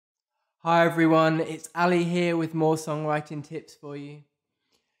Hi everyone, it's Ali here with more songwriting tips for you.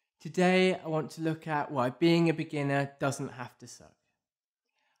 Today I want to look at why being a beginner doesn't have to suck.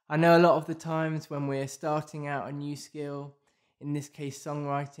 I know a lot of the times when we're starting out a new skill, in this case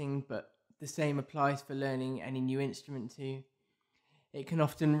songwriting, but the same applies for learning any new instrument too. It can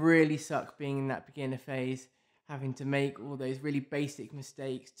often really suck being in that beginner phase, having to make all those really basic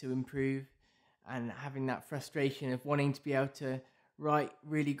mistakes to improve and having that frustration of wanting to be able to write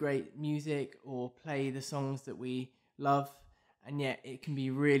really great music or play the songs that we love, and yet it can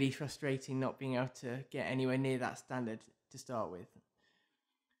be really frustrating not being able to get anywhere near that standard to start with.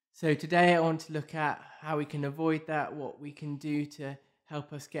 So today I want to look at how we can avoid that, what we can do to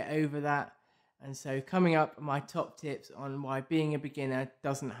help us get over that. And so coming up are my top tips on why being a beginner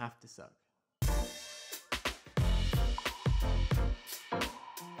doesn't have to suck.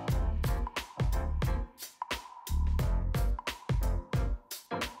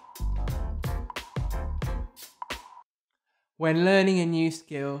 When learning a new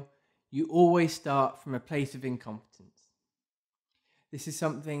skill, you always start from a place of incompetence. This is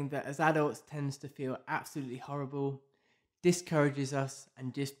something that as adults tends to feel absolutely horrible, discourages us,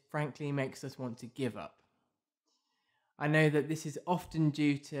 and just frankly makes us want to give up. I know that this is often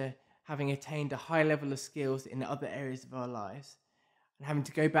due to having attained a high level of skills in other areas of our lives, and having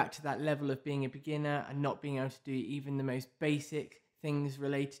to go back to that level of being a beginner and not being able to do even the most basic things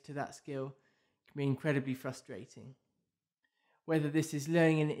related to that skill can be incredibly frustrating. Whether this is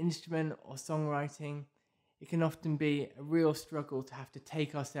learning an instrument or songwriting, it can often be a real struggle to have to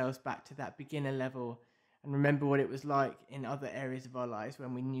take ourselves back to that beginner level and remember what it was like in other areas of our lives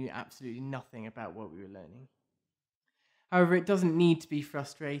when we knew absolutely nothing about what we were learning. However, it doesn't need to be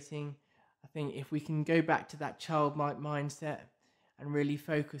frustrating. I think if we can go back to that childlike mindset and really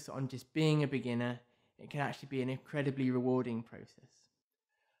focus on just being a beginner, it can actually be an incredibly rewarding process.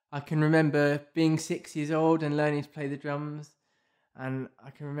 I can remember being 6 years old and learning to play the drums. And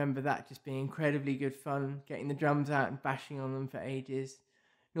I can remember that just being incredibly good fun, getting the drums out and bashing on them for ages.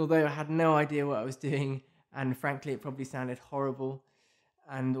 And although I had no idea what I was doing, and frankly it probably sounded horrible,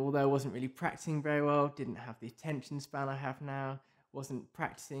 and although I wasn't really practicing very well, didn't have the attention span I have now, wasn't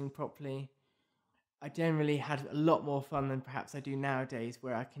practicing properly, I generally had a lot more fun than perhaps I do nowadays,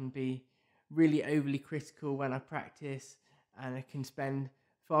 where I can be really overly critical when I practice, and I can spend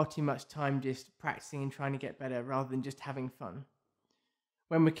far too much time just practicing and trying to get better rather than just having fun.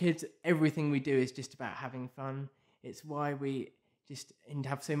 When we're kids, everything we do is just about having fun. It's why we just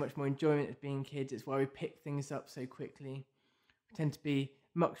have so much more enjoyment of being kids. It's why we pick things up so quickly. We tend to be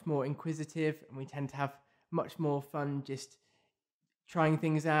much more inquisitive, and we tend to have much more fun just trying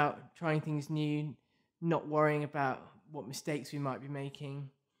things out, trying things new, not worrying about what mistakes we might be making.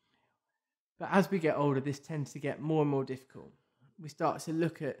 But as we get older, this tends to get more and more difficult. We start to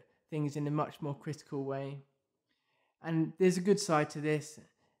look at things in a much more critical way. And there's a good side to this.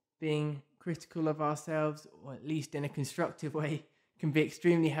 Being critical of ourselves, or at least in a constructive way, can be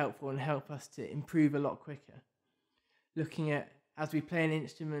extremely helpful and help us to improve a lot quicker. Looking at, as we play an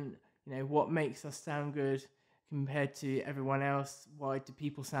instrument, what makes us sound good compared to everyone else? Why do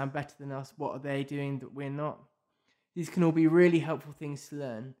people sound better than us? What are they doing that we're not? These can all be really helpful things to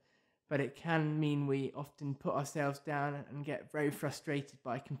learn, but it can mean we often put ourselves down and get very frustrated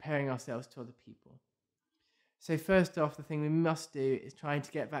by comparing ourselves to other people. So first off, the thing we must do is trying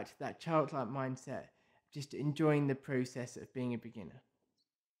to get back to that childlike mindset, just enjoying the process of being a beginner.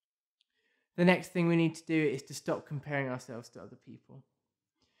 The next thing we need to do is to stop comparing ourselves to other people.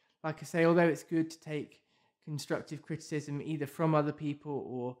 Like I say, although it's good to take constructive criticism either from other people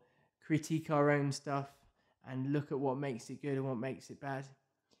or critique our own stuff and look at what makes it good and what makes it bad,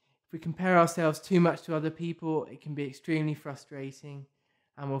 if we compare ourselves too much to other people, it can be extremely frustrating,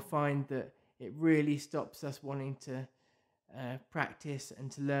 and we'll find that it really stops us wanting to practice and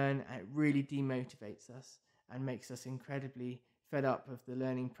to learn, and it really demotivates us and makes us incredibly fed up of the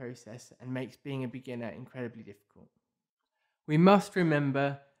learning process and makes being a beginner incredibly difficult. We must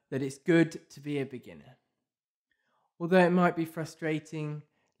remember that it's good to be a beginner. Although it might be frustrating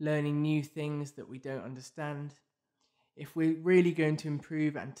learning new things that we don't understand, if we're really going to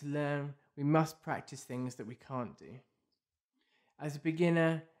improve and to learn, we must practice things that we can't do. As a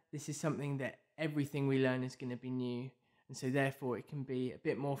beginner, this is something that everything we learn is going to be new, and so therefore it can be a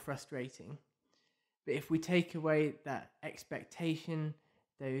bit more frustrating. But if we take away that expectation,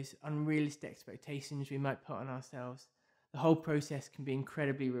 those unrealistic expectations we might put on ourselves, the whole process can be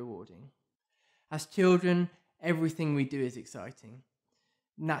incredibly rewarding. As children, everything we do is exciting,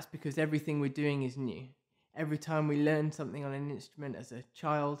 and that's because everything we're doing is new. Every time we learn something on an instrument as a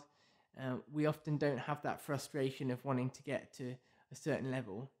child, we often don't have that frustration of wanting to get to a certain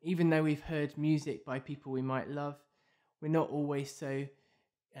level. Even though we've heard music by people we might love, we're not always so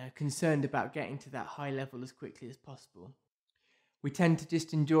concerned about getting to that high level as quickly as possible. We tend to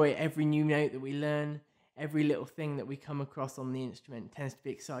just enjoy every new note that we learn, every little thing that we come across on the instrument tends to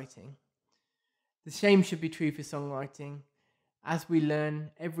be exciting. The same should be true for songwriting. As we learn,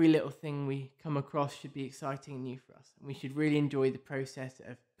 every little thing we come across should be exciting and new for us. And we should really enjoy the process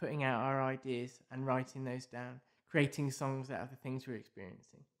of putting out our ideas and writing those down, creating songs out of the things we're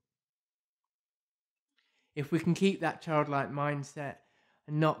experiencing. If we can keep that childlike mindset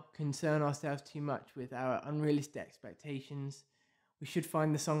and not concern ourselves too much with our unrealistic expectations, we should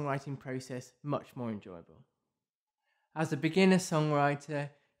find the songwriting process much more enjoyable. As a beginner songwriter,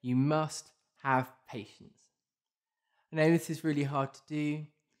 you must have patience. I know this is really hard to do.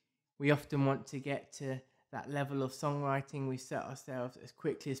 We often want to get to that level of songwriting we set ourselves as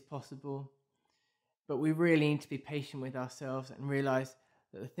quickly as possible, but we really need to be patient with ourselves and realize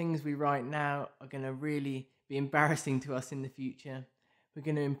that the things we write now are going to really be embarrassing to us in the future. We're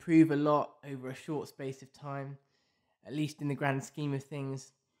going to improve a lot over a short space of time, at least in the grand scheme of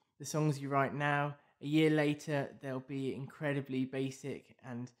things. The songs you write now, a year later, they'll be incredibly basic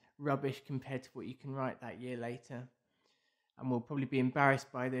and rubbish compared to what you can write that year later. And we'll probably be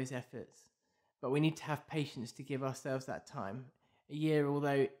embarrassed by those efforts. But we need to have patience to give ourselves that time. A year,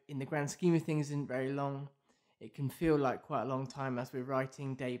 although in the grand scheme of things isn't very long, it can feel like quite a long time as we're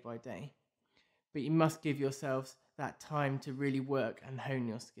writing day by day. But you must give yourselves that time to really work and hone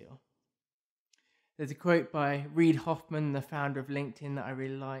your skill. There's a quote by Reid Hoffman, the founder of LinkedIn, that I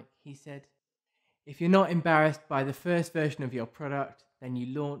really like. He said, "If you're not embarrassed by the first version of your product, then you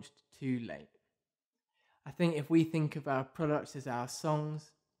launched too late." I think if we think of our products as our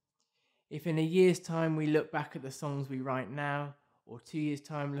songs, if in a year's time we look back at the songs we write now, or 2 years'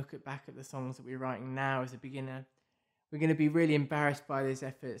 time look back at the songs that we're writing now as a beginner, we're going to be really embarrassed by those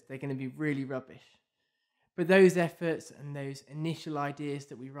efforts. They're going to be really rubbish. But those efforts and those initial ideas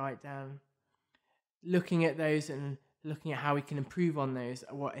that we write down, looking at those and looking at how we can improve on those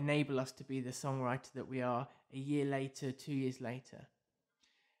are what enable us to be the songwriter that we are a year later, 2 years later.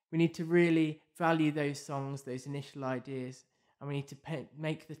 We need to really value those songs, those initial ideas, and we need to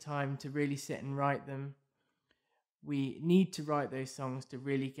make the time to really sit and write them. We need to write those songs to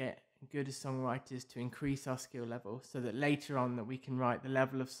really get good as songwriters, to increase our skill level so that later on that we can write the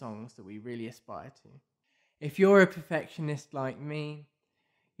level of songs that we really aspire to. If you're a perfectionist like me,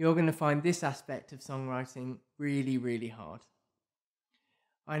 you're going to find this aspect of songwriting really, really hard.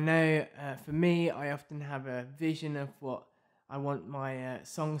 I know for me, I often have a vision of what I want my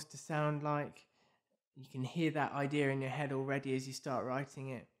songs to sound like. You can hear that idea in your head already as you start writing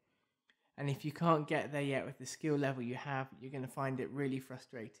it. And if you can't get there yet with the skill level you have, you're going to find it really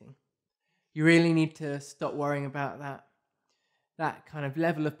frustrating. You really need to stop worrying about that. That kind of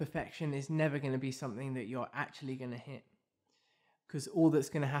level of perfection is never going to be something that you're actually going to hit. Because all that's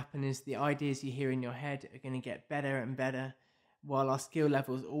going to happen is the ideas you hear in your head are going to get better and better, while our skill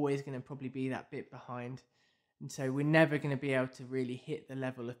level is always going to probably be that bit behind. And so we're never going to be able to really hit the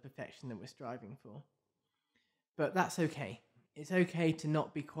level of perfection that we're striving for. But that's okay. It's okay to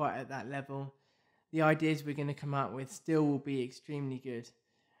not be quite at that level. The ideas we're going to come out with still will be extremely good.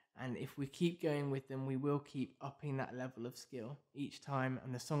 And if we keep going with them, we will keep upping that level of skill each time.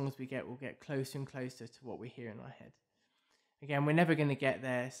 And the songs we get will get closer and closer to what we hear in our head. Again, we're never going to get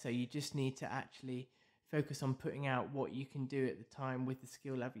there. So you just need to actually focus on putting out what you can do at the time with the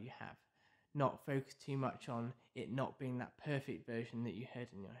skill level you have. Not focus too much on it not being that perfect version that you heard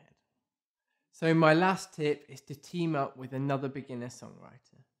in your head. So my last tip is to team up with another beginner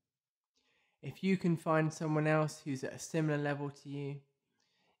songwriter. If you can find someone else who's at a similar level to you,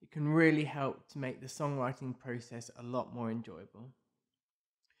 it can really help to make the songwriting process a lot more enjoyable.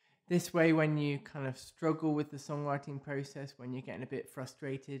 This way, when you kind of struggle with the songwriting process, when you're getting a bit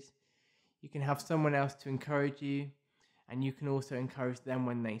frustrated, you can have someone else to encourage you, and you can also encourage them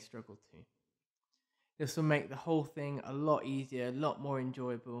when they struggle too. This will make the whole thing a lot easier, a lot more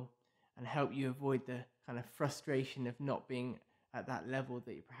enjoyable, and help you avoid the kind of frustration of not being at that level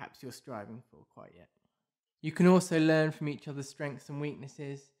that perhaps you're striving for quite yet. You can also learn from each other's strengths and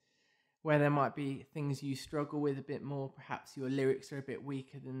weaknesses, where there might be things you struggle with a bit more, perhaps your lyrics are a bit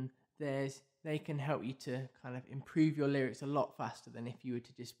weaker than theirs. They can help you to kind of improve your lyrics a lot faster than if you were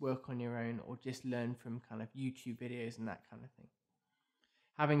to just work on your own or just learn from kind of YouTube videos and that kind of thing.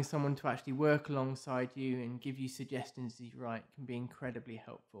 Having someone to actually work alongside you and give you suggestions as you write can be incredibly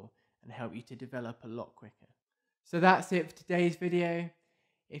helpful and help you to develop a lot quicker. So that's it for today's video.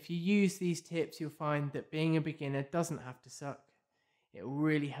 If you use these tips, you'll find that being a beginner doesn't have to suck. It will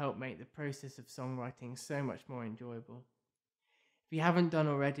really help make the process of songwriting so much more enjoyable. If you haven't done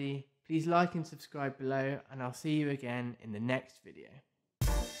already, please like and subscribe below, and I'll see you again in the next video.